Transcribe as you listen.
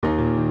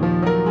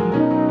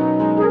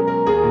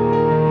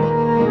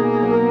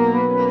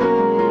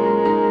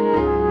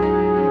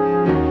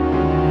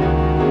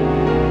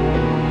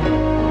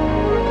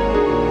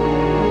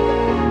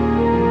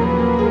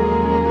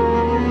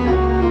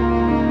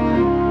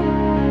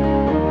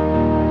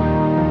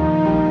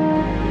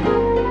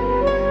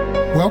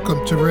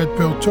Welcome to Red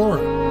Pill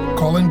Torah,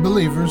 calling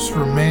believers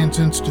from man's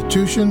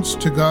institutions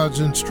to God's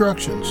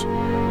instructions.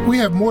 We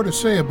have more to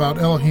say about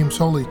Elohim's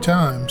holy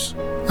times.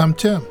 I'm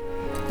Tim.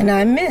 And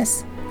I'm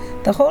Miss.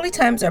 The holy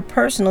times are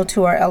personal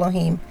to our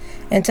Elohim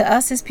and to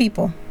us his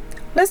people.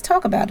 Let's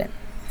talk about it.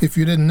 If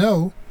you didn't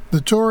know,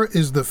 the Torah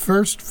is the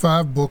first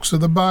 5 books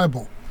of the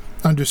Bible.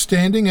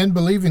 Understanding and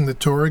believing the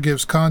Torah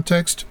gives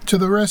context to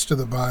the rest of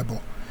the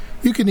Bible.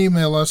 You can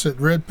email us at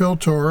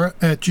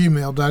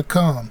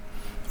redpilltorah@gmail.com.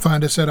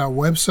 Find us at our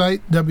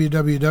website,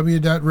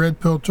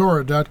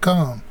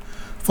 www.redpilltorah.com.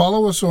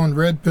 Follow us on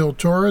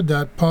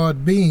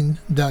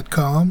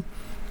redpilltorah.podbean.com,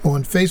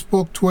 on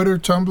Facebook, Twitter,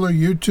 Tumblr,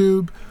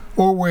 YouTube,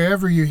 or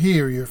wherever you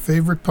hear your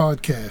favorite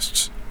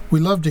podcasts. We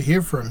love to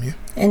hear from you.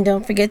 And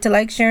don't forget to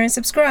like, share, and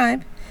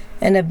subscribe.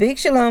 And a big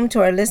shalom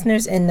to our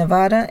listeners in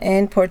Nevada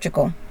and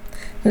Portugal.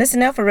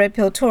 Listen out for Red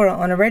Pill Torah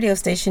on a radio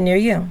station near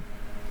you.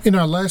 In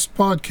our last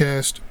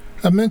podcast,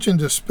 I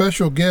mentioned a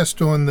special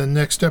guest on the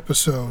next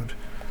episode.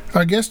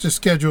 Our guest is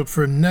scheduled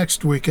for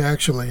next week,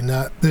 actually,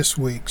 not this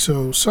week.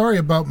 So sorry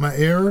about my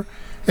error,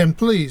 and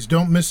please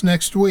don't miss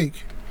next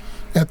week.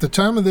 At the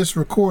time of this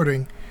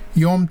recording,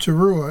 Yom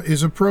Teruah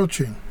is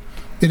approaching.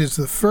 It is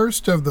the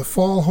first of the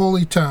fall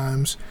holy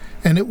times,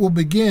 and it will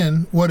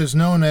begin what is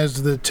known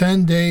as the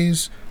 10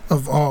 days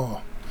of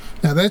awe.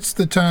 Now that's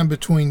the time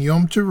between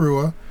Yom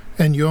Teruah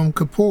and Yom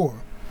Kippur.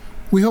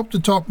 We hope to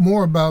talk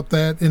more about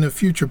that in a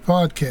future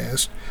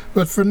podcast,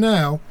 but for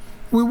now,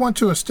 we want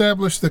to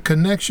establish the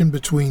connection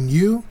between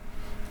you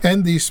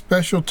and these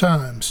special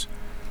times.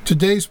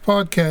 Today's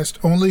podcast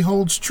only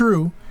holds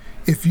true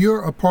if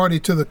you're a party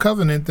to the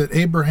covenant that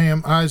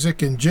Abraham,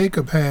 Isaac, and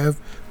Jacob have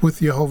with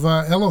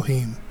Yehovah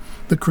Elohim,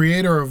 the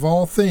creator of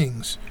all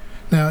things.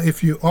 Now,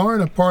 if you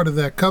aren't a part of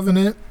that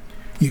covenant,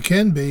 you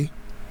can be.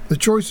 The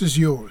choice is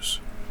yours.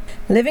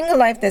 Living a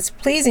life that's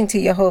pleasing to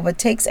Yehovah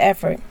takes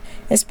effort,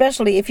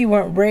 especially if you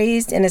weren't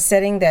raised in a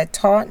setting that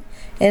taught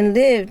and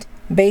lived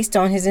based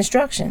on his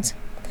instructions.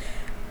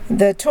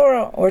 The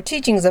Torah, or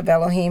teachings of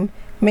Elohim,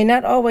 may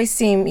not always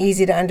seem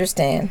easy to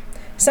understand.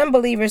 Some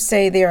believers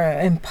say they are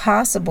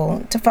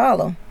impossible to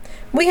follow.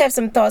 We have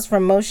some thoughts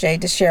from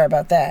Moshe to share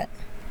about that.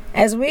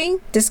 As we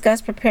discuss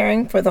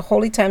preparing for the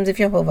holy times of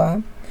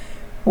Yehovah,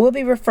 we'll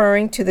be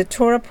referring to the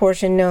Torah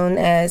portion known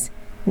as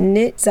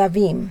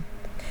Nitzavim.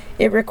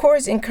 It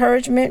records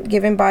encouragement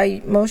given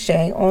by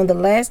Moshe on the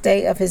last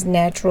day of his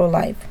natural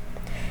life.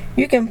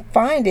 You can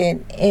find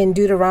it in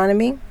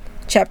Deuteronomy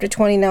chapter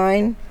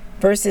 29,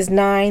 verses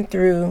 9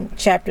 through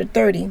chapter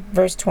 30,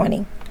 verse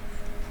 20.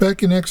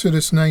 Back in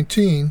Exodus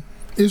 19,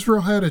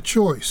 Israel had a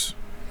choice.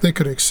 They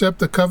could accept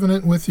the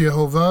covenant with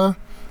Yehovah,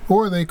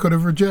 or they could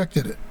have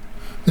rejected it.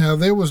 Now,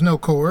 there was no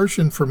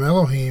coercion from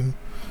Elohim.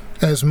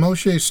 As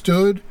Moshe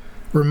stood,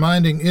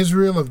 reminding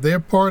Israel of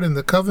their part in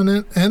the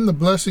covenant and the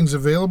blessings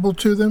available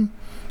to them,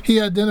 he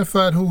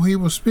identified who he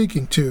was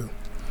speaking to.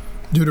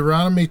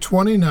 Deuteronomy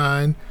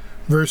 29,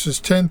 verses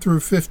 10 through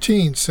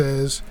 15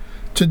 says,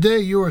 "Today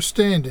you are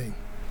standing,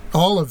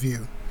 all of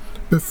you,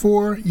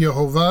 before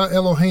Yehovah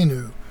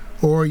Eloheinu,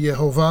 or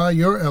Yehovah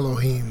your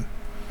Elohim,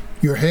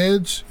 your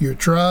heads, your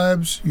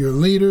tribes, your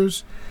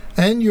leaders,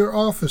 and your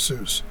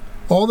officers,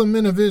 all the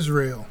men of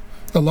Israel,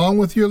 along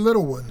with your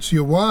little ones,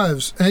 your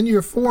wives, and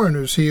your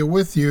foreigners here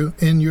with you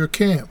in your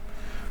camp,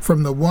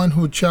 from the one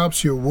who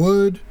chops your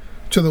wood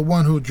to the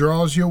one who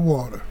draws your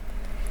water."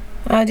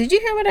 Did you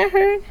hear what I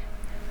heard?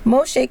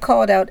 Moshe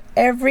called out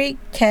every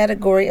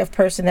category of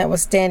person that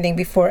was standing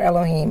before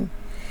Elohim.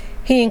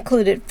 He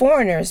included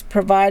foreigners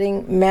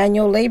providing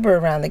manual labor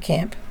around the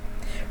camp.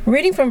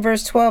 Reading from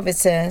verse 12, it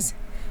says,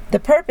 "The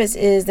purpose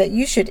is that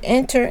you should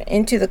enter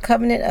into the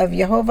covenant of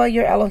Yehovah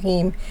your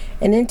Elohim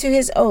and into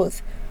his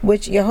oath,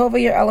 which Yehovah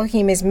your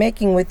Elohim is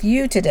making with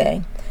you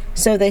today,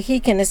 so that he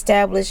can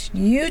establish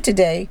you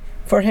today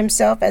for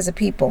himself as a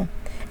people,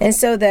 and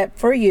so that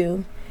for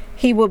you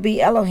he will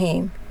be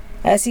Elohim,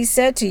 as he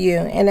said to you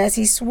and as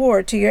he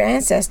swore to your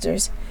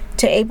ancestors,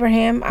 to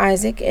Abraham,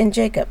 Isaac, and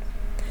Jacob."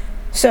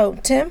 So,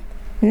 Tim,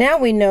 now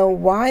we know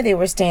why they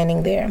were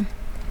standing there.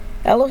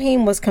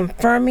 Elohim was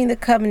confirming the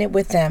covenant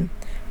with them,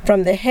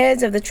 from the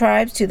heads of the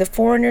tribes to the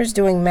foreigners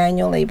doing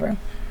manual labor.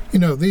 You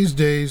know, these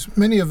days,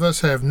 many of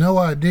us have no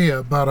idea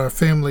about our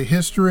family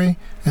history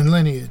and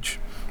lineage.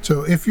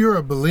 So if you're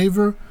a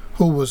believer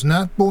who was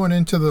not born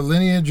into the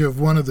lineage of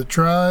one of the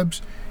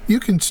tribes, you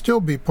can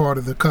still be part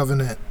of the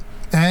covenant.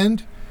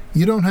 And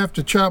you don't have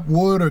to chop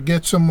wood or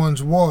get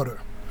someone's water.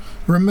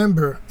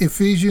 Remember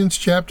Ephesians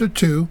chapter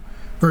 2,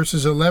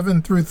 verses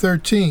 11 through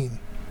 13.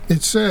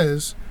 It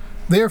says,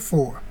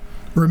 "Therefore,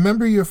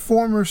 remember your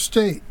former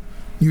state,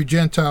 you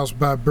Gentiles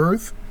by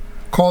birth,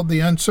 called the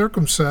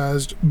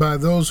uncircumcised by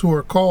those who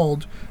are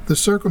called the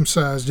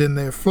circumcised in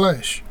their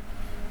flesh.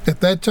 At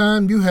that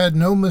time you had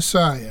no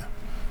Messiah.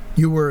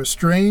 You were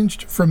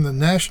estranged from the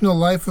national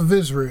life of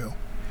Israel.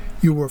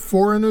 You were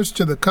foreigners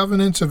to the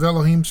covenants of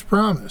Elohim's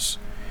promise.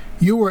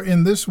 You were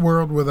in this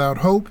world without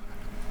hope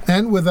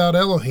and without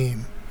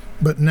Elohim.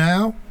 But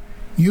now,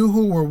 you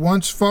who were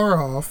once far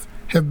off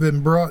have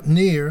been brought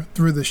near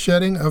through the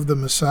shedding of the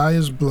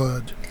Messiah's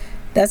blood."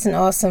 That's an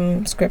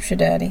awesome scripture,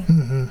 Daddy.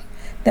 Mm-hmm.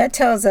 That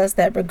tells us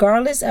that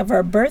regardless of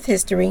our birth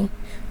history,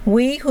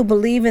 we who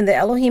believe in the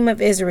Elohim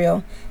of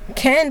Israel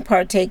can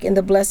partake in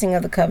the blessing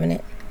of the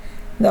covenant.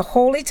 The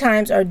holy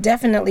times are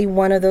definitely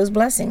one of those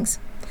blessings.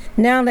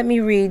 Now let me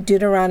read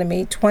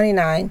Deuteronomy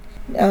 29,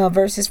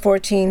 verses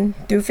 14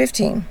 through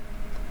 15.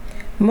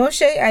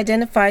 Moshe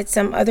identified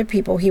some other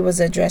people he was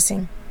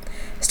addressing.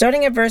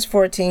 Starting at verse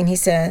 14, he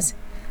says,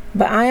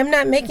 "But I am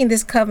not making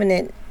this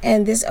covenant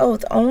and this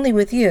oath only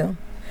with you.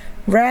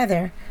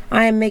 Rather,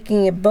 I am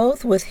making it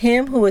both with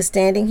him who is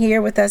standing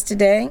here with us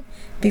today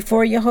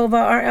before Jehovah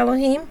our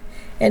Elohim,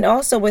 and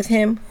also with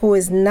him who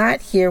is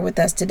not here with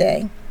us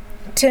today."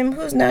 Tim,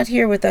 who's not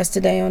here with us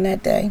today on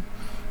that day?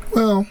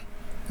 Well,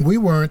 we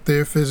weren't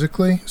there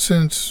physically,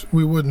 since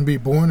we wouldn't be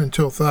born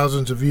until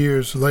thousands of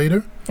years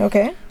later.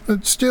 Okay.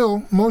 But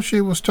still,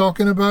 Moshe was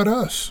talking about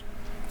us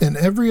and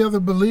every other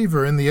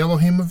believer in the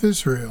Elohim of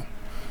Israel.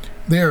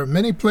 There are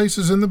many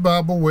places in the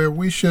Bible where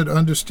we should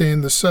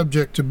understand the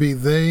subject to be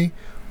they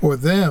or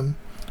them,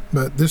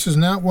 but this is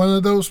not one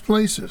of those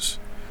places.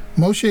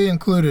 Moshe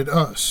included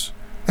us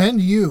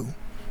and you,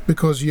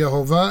 because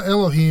Jehovah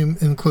Elohim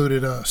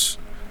included us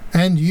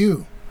and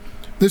you.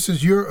 This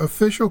is your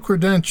official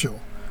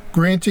credential,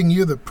 granting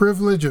you the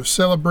privilege of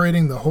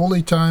celebrating the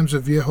holy times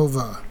of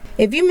Jehovah.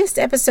 If you missed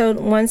episode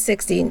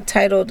 160,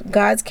 titled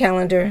God's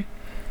Calendar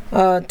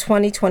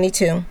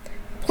 2022,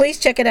 please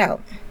check it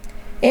out.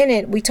 In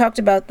it, we talked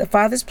about the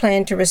Father's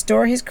plan to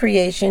restore his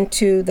creation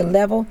to the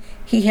level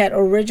he had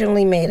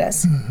originally made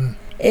us. Mm-hmm.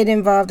 It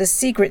involved a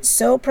secret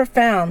so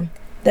profound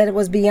that it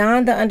was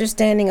beyond the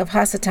understanding of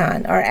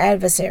Hasatan, our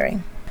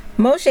adversary.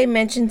 Moshe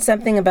mentioned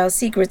something about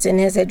secrets in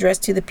his address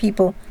to the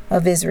people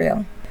of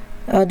Israel.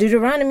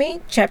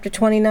 Deuteronomy chapter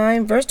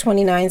 29, verse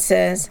 29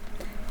 says,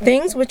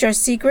 "Things which are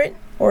secret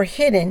or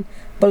hidden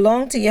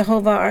belong to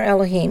Jehovah our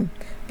Elohim,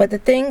 but the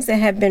things that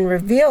have been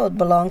revealed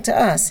belong to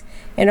us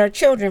and our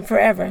children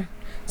forever,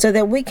 so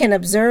that we can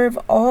observe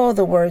all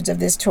the words of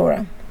this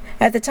Torah."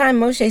 At the time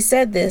Moshe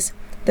said this,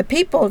 the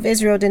people of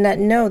Israel did not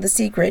know the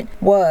secret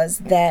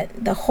was that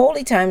the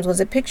holy times was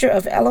a picture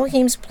of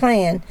Elohim's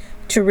plan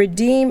to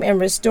redeem and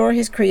restore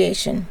his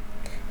creation.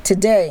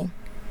 Today,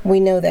 we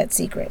know that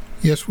secret.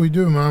 Yes, we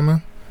do,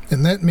 Mama.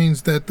 And that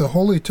means that the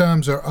holy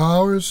times are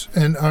ours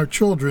and our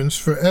children's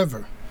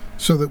forever,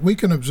 so that we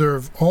can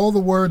observe all the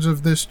words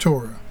of this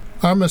Torah.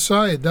 Our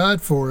Messiah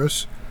died for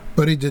us,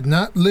 but he did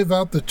not live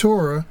out the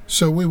Torah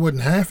so we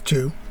wouldn't have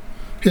to.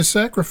 His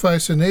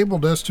sacrifice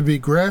enabled us to be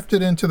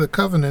grafted into the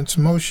covenants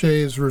Moshe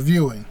is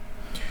reviewing.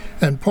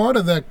 And part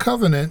of that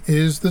covenant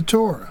is the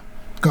Torah,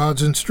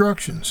 God's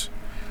instructions.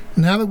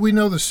 Now that we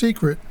know the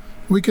secret,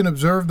 we can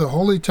observe the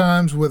holy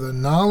times with a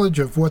knowledge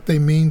of what they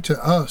mean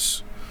to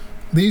us.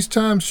 These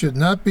times should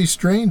not be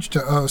strange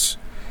to us,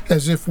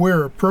 as if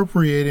we're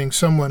appropriating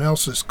someone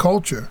else's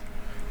culture.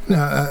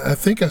 Now, I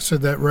think I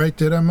said that right,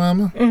 did I,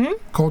 Mama? Mm-hmm.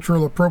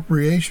 Cultural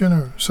appropriation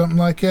or something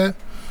like that?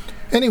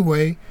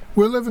 Anyway,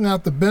 we're living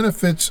out the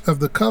benefits of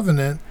the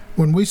covenant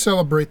when we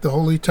celebrate the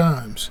holy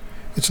times.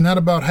 It's not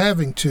about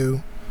having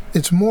to,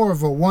 it's more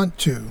of a want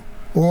to,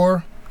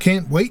 or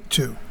can't wait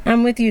to.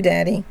 I'm with you,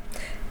 Daddy.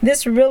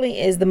 This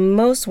really is the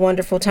most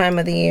wonderful time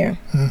of the year.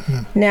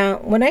 Mm-hmm. Now,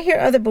 when I hear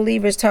other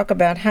believers talk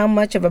about how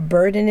much of a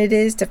burden it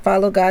is to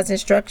follow God's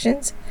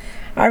instructions,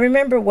 I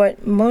remember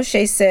what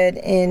Moshe said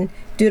in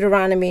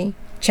Deuteronomy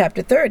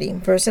chapter 30,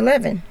 verse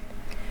 11.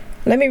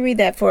 Let me read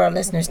that for our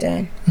listeners,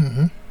 Dan.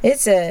 Mm-hmm. It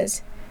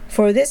says,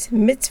 "For this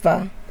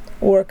mitzvah,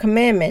 or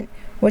commandment,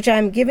 which I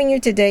am giving you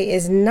today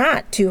is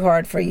not too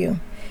hard for you.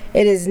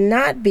 It is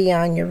not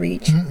beyond your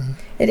reach. Mm-mm.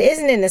 It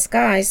isn't in the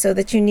sky so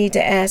that you need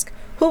to ask,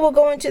 who will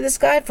go into the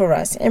sky for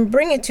us and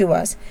bring it to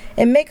us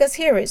and make us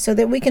hear it so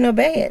that we can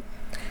obey it?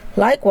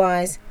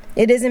 Likewise,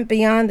 it isn't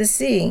beyond the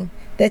sea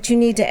that you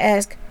need to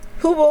ask,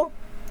 who will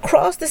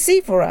cross the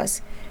sea for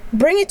us,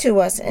 bring it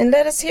to us and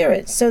let us hear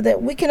it so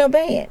that we can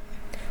obey it?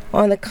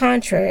 On the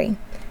contrary,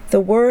 the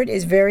word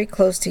is very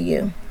close to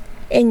you,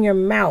 in your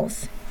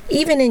mouth,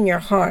 even in your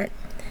heart.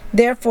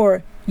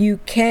 Therefore, you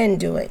can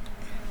do it."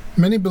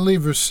 Many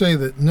believers say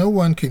that no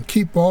one can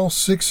keep all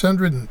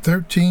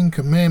 613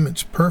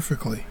 commandments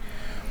perfectly.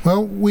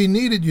 Well, we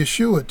needed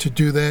Yeshua to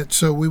do that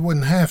so we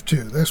wouldn't have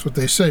to. That's what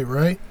they say,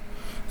 right?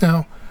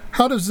 Now,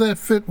 how does that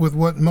fit with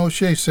what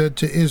Moshe said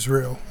to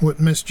Israel, what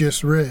Miss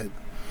just read?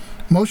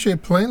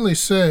 Moshe plainly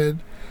said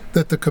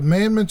that the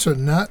commandments are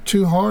not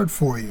too hard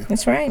for you.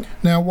 That's right.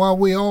 Now, while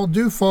we all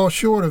do fall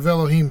short of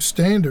Elohim's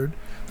standard,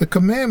 the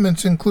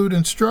commandments include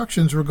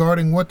instructions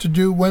regarding what to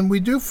do when we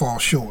do fall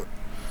short.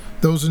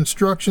 Those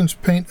instructions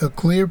paint a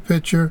clear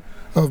picture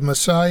of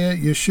Messiah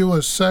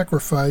Yeshua's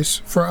sacrifice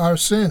for our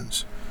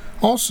sins.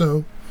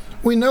 Also,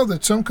 we know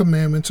that some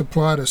commandments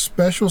apply to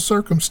special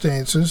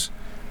circumstances,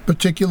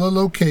 particular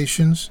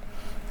locations,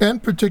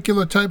 and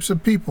particular types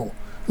of people,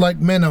 like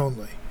men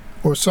only,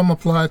 or some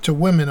apply to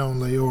women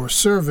only, or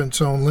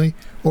servants only,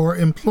 or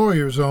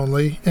employers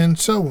only, and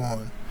so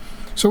on.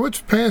 So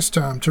it's past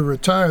time to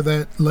retire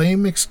that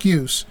lame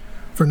excuse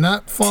for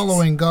not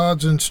following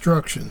God's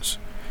instructions.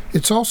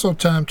 It's also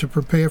time to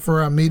prepare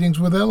for our meetings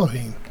with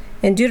Elohim.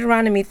 In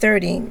Deuteronomy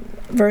 30,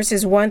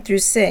 verses 1 through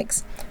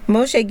 6,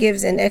 Moshe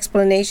gives an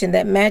explanation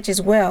that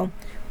matches well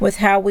with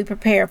how we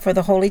prepare for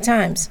the holy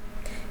times.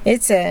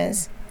 It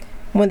says,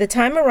 "When the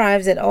time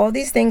arrives that all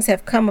these things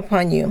have come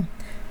upon you,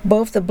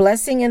 both the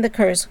blessing and the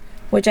curse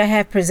which I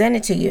have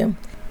presented to you,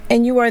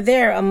 and you are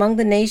there among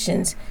the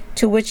nations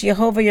to which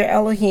Jehovah your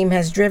Elohim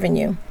has driven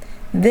you,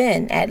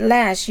 then at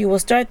last you will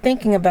start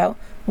thinking about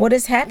what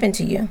has happened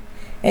to you,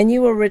 and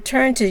you will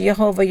return to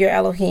Jehovah your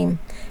Elohim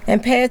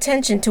and pay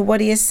attention to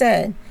what he has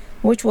said,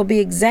 which will be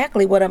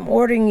exactly what I'm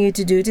ordering you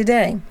to do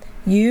today,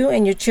 you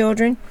and your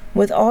children,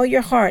 with all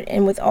your heart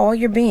and with all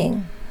your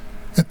being."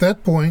 At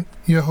that point,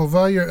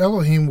 Jehovah your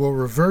Elohim will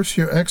reverse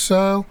your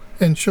exile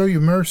and show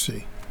you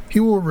mercy. He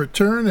will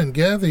return and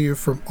gather you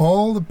from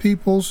all the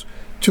peoples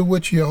to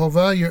which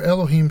Jehovah your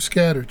Elohim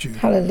scattered you.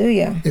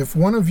 Hallelujah. If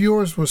one of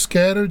yours was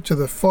scattered to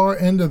the far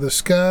end of the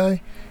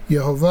sky,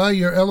 Jehovah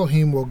your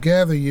Elohim will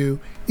gather you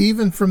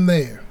even from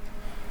there.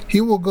 He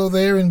will go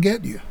there and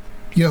get you.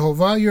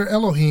 Jehovah your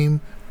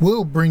Elohim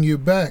will bring you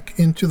back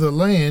into the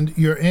land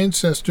your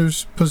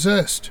ancestors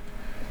possessed,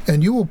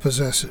 and you will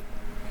possess it.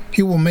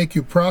 He will make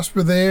you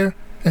prosper there,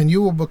 and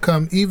you will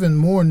become even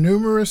more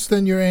numerous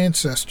than your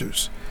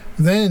ancestors.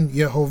 Then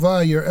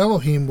Jehovah your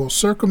Elohim will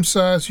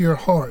circumcise your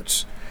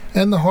hearts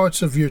and the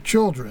hearts of your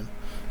children,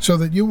 so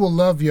that you will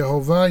love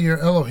Jehovah your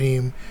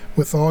Elohim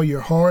with all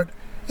your heart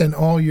and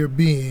all your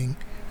being,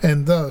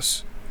 and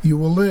thus you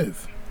will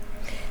live.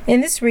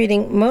 In this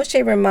reading,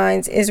 Moshe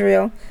reminds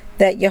Israel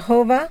that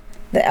Jehovah,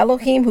 the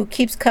Elohim who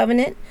keeps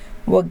covenant,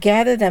 will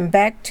gather them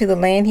back to the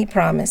land he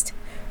promised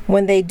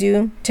when they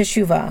do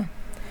teshuvah.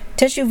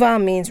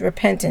 Teshuvah means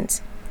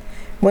repentance.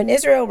 When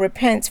Israel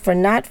repents for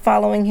not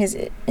following his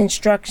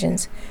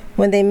instructions,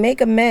 when they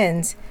make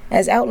amends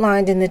as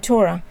outlined in the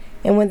Torah,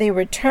 and when they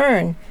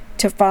return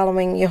to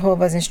following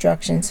Jehovah's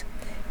instructions,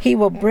 he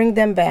will bring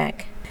them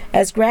back.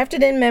 As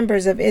grafted-in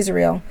members of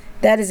Israel,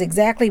 that is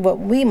exactly what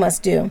we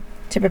must do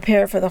to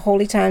prepare for the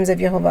holy times of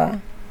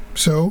Jehovah.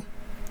 So,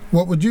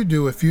 what would you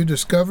do if you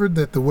discovered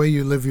that the way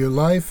you live your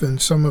life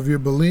and some of your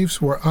beliefs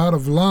were out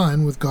of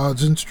line with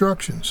God's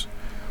instructions?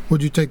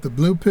 Would you take the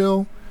blue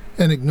pill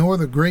and ignore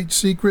the great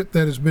secret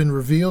that has been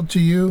revealed to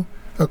you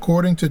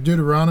according to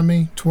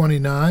Deuteronomy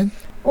 29?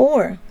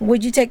 Or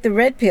would you take the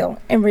red pill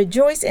and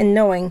rejoice in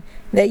knowing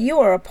that you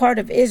are a part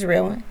of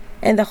Israel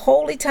and the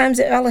holy times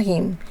of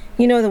Elohim,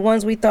 the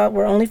ones we thought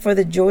were only for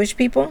the Jewish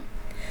people?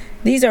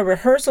 These are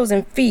rehearsals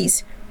and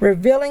feasts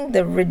revealing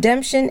the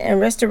redemption and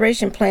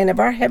restoration plan of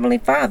our Heavenly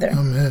Father.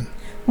 Amen.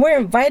 We're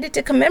invited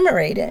to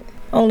commemorate it.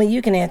 Only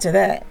you can answer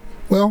that.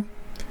 Well,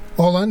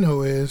 all I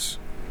know is,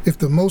 if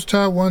the Most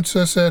High wants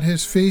us at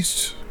his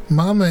feasts,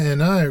 Mama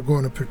and I are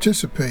going to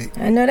participate.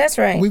 I know that's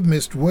right. We've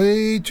missed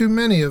way too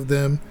many of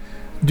them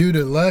due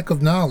to lack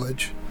of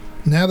knowledge.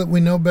 Now that we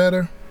know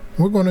better,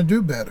 we're going to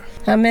do better.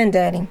 Amen,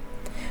 Daddy.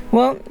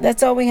 Well,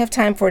 that's all we have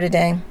time for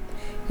today.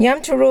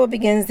 Yom Teruah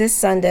begins this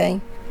Sunday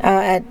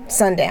at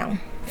sundown.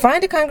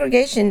 Find a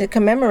congregation to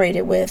commemorate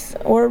it with,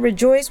 or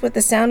rejoice with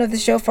the sound of the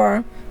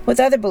shofar with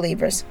other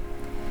believers.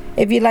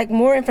 If you'd like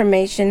more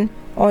information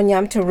on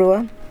Yom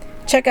Teruah,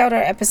 check out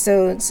our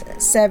episodes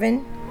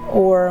 7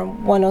 or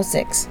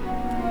 106.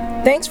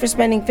 Thanks for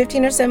spending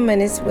 15 or so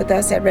minutes with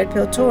us at Red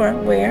Pill Torah,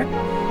 where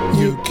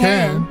you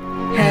can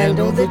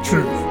handle the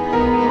truth.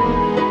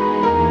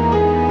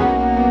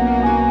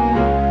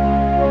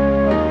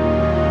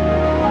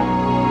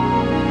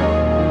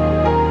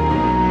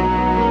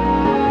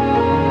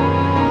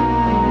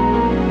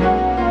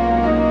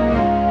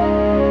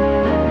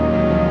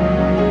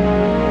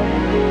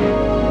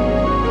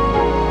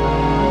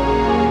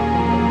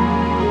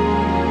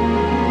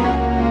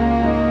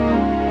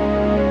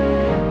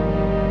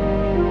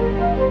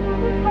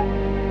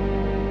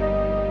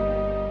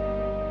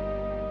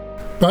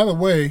 By the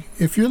way,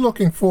 if you're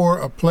looking for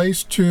a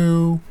place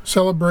to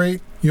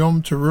celebrate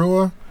Yom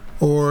Teruah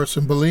or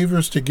some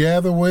believers to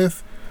gather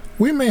with,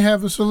 we may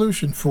have a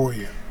solution for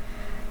you.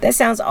 That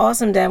sounds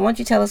awesome, Dad. Why don't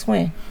you tell us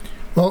when?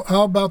 Well,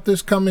 how about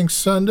this coming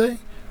Sunday?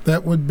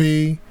 That would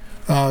be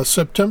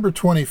September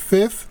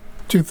 25th,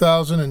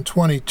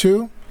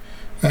 2022.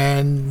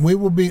 And we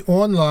will be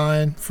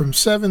online from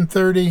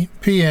 7:30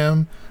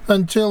 p.m.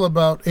 until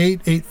about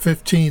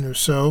 8:15 or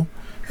so.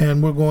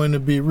 And we're going to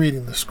be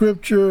reading the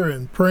scripture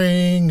and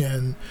praying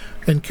and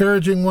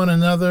encouraging one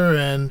another.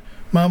 And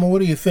Mama, what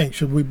do you think?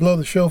 Should we blow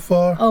the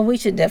shofar? Oh, we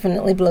should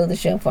definitely blow the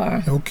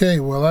shofar. Okay,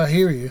 well, I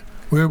hear you.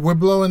 We're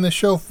blowing the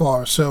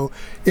shofar. So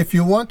if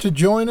you want to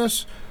join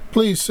us,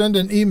 please send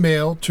an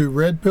email to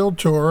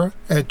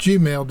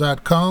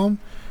redpilltorah@gmail.com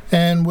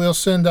and we'll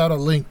send out a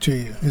link to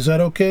you. Is that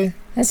okay?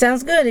 That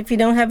sounds good. If you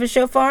don't have a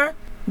shofar,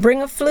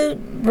 bring a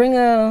flute, bring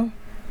a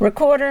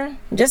recorder,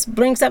 just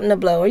bring something to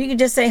blow, or you could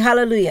just say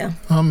hallelujah.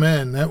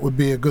 Amen. That would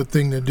be a good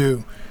thing to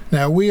do.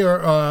 Now, we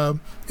are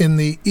in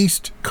the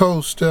east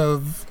coast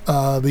of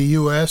the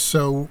U.S.,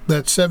 so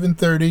that's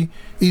 7:30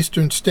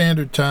 Eastern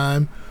Standard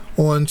Time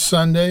on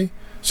Sunday,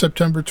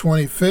 September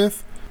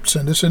 25th.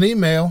 Send us an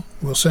email.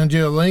 We'll send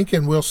you a link,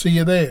 and we'll see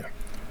you there.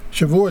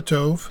 Shavua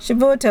Tov.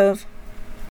 Shavua Tov.